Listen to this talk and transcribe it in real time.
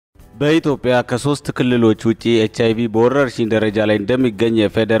በኢትዮጵያ ከሦስት ክልሎች ውጪ ኤችአይቪ በወረርሽኝ ደረጃ ላይ እንደሚገኝ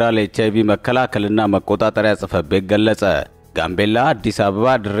የፌደራል ኤችአይቪ መከላከልና መቆጣጠሪያ ጽሕፈት ቤት ገለጸ። ጋምቤላ፣ አዲስ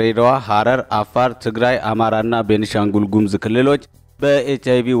አበባ፣ ድሬዳዋ፣ ሐረር፣ አፋር፣ ትግራይ፣ አማራና ቤኒሻንጉል ጉሙዝ ክልሎች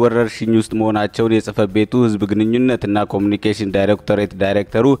በኤችአይቪ ወረርሽኝ ውስጥ መሆናቸውን የጽሕፈት ቤቱ ሕዝብ ግንኙነትና ኮሙኒኬሽን ዳይሬክቶሬት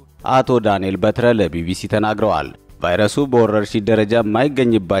ዳይሬክተሩ አቶ ዳንኤል በትረ ለቢቢሲ ተናግረዋል። ቫይረሱ በወረርሽኝ ደረጃ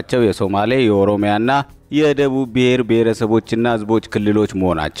የማይገኝባቸው የሶማሌ፣ የኦሮሚያና የደቡብ ብሔር ብሔረሰቦችና ሕዝቦች ክልሎች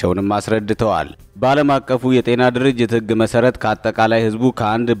መሆናቸውንም አስረድተዋል። በዓለም አቀፉ የጤና ድርጅት ሕግ መሰረት ከአጠቃላይ ሕዝቡ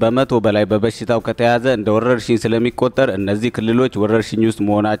ከ1 በመቶ በላይ በበሽታው ከተያዘ እንደ ወረርሽኝ ስለሚቆጠር እነዚህ ክልሎች ወረርሽኝ ውስጥ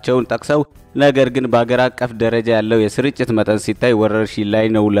መሆናቸውን ጠቅሰው ነገር ግን በአገር አቀፍ ደረጃ ያለው የስርጭት መጠን ሲታይ ወረርሽኝ ላይ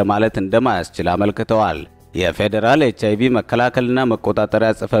ነው ለማለት እንደማያስችል አመልክተዋል። የፌደራል ኤችአይቪ መከላከልና መቆጣጠሪያ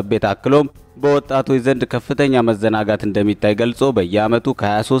ጽሕፈት ቤት አክሎም በወጣቶች ዘንድ ከፍተኛ መዘናጋት እንደሚታይ ገልጾ በየዓመቱ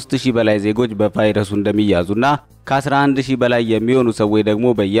ከ23000 በላይ ዜጎች በቫይረሱ እንደሚያዙና ከ11000 በላይ የሚሆኑ ሰዎች ደግሞ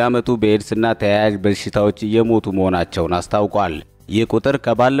በየዓመቱ በኤድስና ተያያዥ በሽታዎች እየሞቱ መሆናቸውን አስታውቋል። ይህ ቁጥር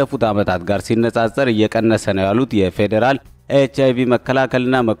ከባለፉት ዓመታት ጋር ሲነጻጸር እየቀነሰ ነው ያሉት የፌደራል ኤችአይቪ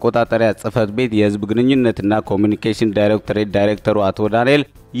መከላከልና መቆጣጠሪያ ጽሕፈት ቤት የሕዝብ ግንኙነትና ኮሙኒኬሽን ዳይሬክቶሬት ዳይሬክተሩ አቶ ዳንኤል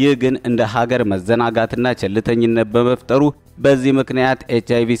ይህ ግን እንደ ሀገር መዘናጋትና ቸልተኝነት በመፍጠሩ በዚህ ምክንያት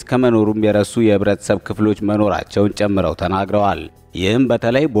ኤችአይቪ እስከመኖሩም የረሱ የህብረተሰብ ክፍሎች መኖራቸውን ጨምረው ተናግረዋል። ይህም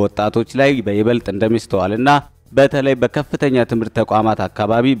በተለይ በወጣቶች ላይ በይበልጥ እንደሚስተዋልና በተለይ በከፍተኛ ትምህርት ተቋማት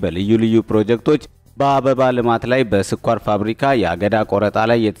አካባቢ በልዩ ልዩ ፕሮጀክቶች፣ በአበባ ልማት ላይ፣ በስኳር ፋብሪካ፣ የአገዳ ቆረጣ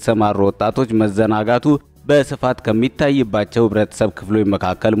ላይ የተሰማሩ ወጣቶች መዘናጋቱ በስፋት ከሚታይባቸው ህብረተሰብ ክፍሎች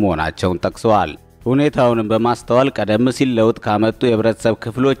መካከል መሆናቸውን ጠቅሰዋል። ሁኔታውንም በማስተዋል ቀደም ሲል ለውጥ ካመጡ የህብረተሰብ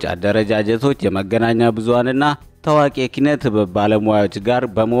ክፍሎች አደረጃጀቶች፣ የመገናኛ ብዙሃንና ታዋቂ የኪነት ባለሙያዎች ጋር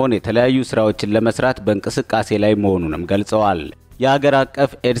በመሆን የተለያዩ ስራዎችን ለመስራት በእንቅስቃሴ ላይ መሆኑንም ገልጸዋል። የሀገር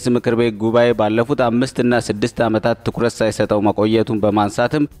አቀፍ ኤድስ ምክር ቤት ጉባኤ ባለፉት 5 እና 6 ዓመታት ትኩረት ሳይሰጠው መቆየቱን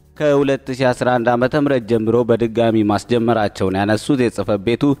በማንሳትም ከ2011 ዓ.ም ጀምሮ በድጋሚ ማስጀመራቸውን ያነሱት የጽሕፈት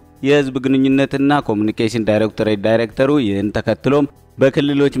ቤቱ የሕዝብ ግንኙነትና ኮሙኒኬሽን ዳይሬክቶሬት ዳይሬክተሩ ይህን ተከትሎም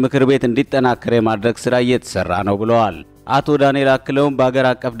በክልሎች ምክር ቤት እንዲጠናከር የማድረግ ስራ እየተሰራ ነው ብለዋል። አቶ ዳንኤል አክለውም በአገር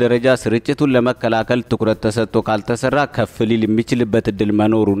አቀፍ ደረጃ ስርጭቱን ለመከላከል ትኩረት ተሰጥቶ ካልተሰራ ከፍ ሊል የሚችልበት እድል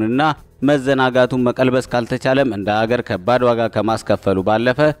መኖሩንና መዘናጋቱን መቀልበስ ካልተቻለም እንደ ሀገር ከባድ ዋጋ ከማስከፈሉ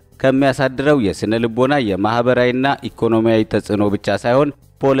ባለፈ ከሚያሳድረው የስነ ልቦና የማህበራዊና ኢኮኖሚያዊ ተጽዕኖ ብቻ ሳይሆን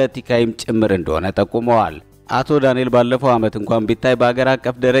ፖለቲካዊም ጭምር እንደሆነ ጠቁመዋል። አቶ ዳንኤል ባለፈው ዓመት እንኳን ቢታይ በአገር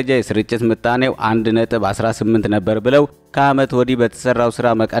አቀፍ ደረጃ የስርጭት ምጣኔው 1.18 ነበር ብለው ከዓመት ወዲህ በተሰራው ስራ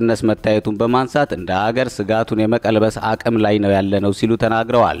መቀነስ መታየቱን በማንሳት እንደ ሀገር ስጋቱን የመቀልበስ አቅም ላይ ነው ያለነው ሲሉ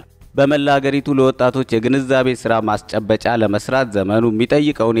ተናግረዋል። በመላ ሀገሪቱ ለወጣቶች የግንዛቤ ስራ ማስጨበጫ ለመስራት ዘመኑ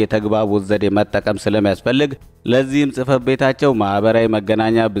የሚጠይቀውን የተግባቦት ዘዴ መጠቀም ስለሚያስፈልግ ለዚህም ጽሕፈት ቤታቸው ማህበራዊ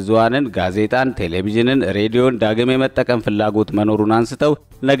መገናኛ ብዙሃንን፣ ጋዜጣን፣ ቴሌቪዥንን፣ ሬዲዮን ዳግም የመጠቀም ፍላጎት መኖሩን አንስተው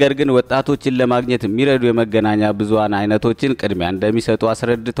ነገር ግን ወጣቶችን ለማግኘት የሚረዱ የመገናኛ ብዙሃን አይነቶችን ቅድሚያ እንደሚሰጡ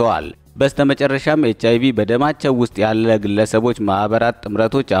አስረድተዋል። በስተመጨረሻም ኤችአይቪ በደማቸው ውስጥ ያለ ግለሰቦች፣ ማህበራት፣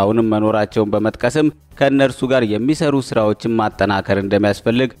 ጥምረቶች አሁንም መኖራቸውን በመጥቀስም ከእነርሱ ጋር የሚሰሩ ስራዎችን ማጠናከር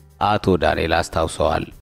እንደሚያስፈልግ አቶ ዳንኤል አስታውሰዋል።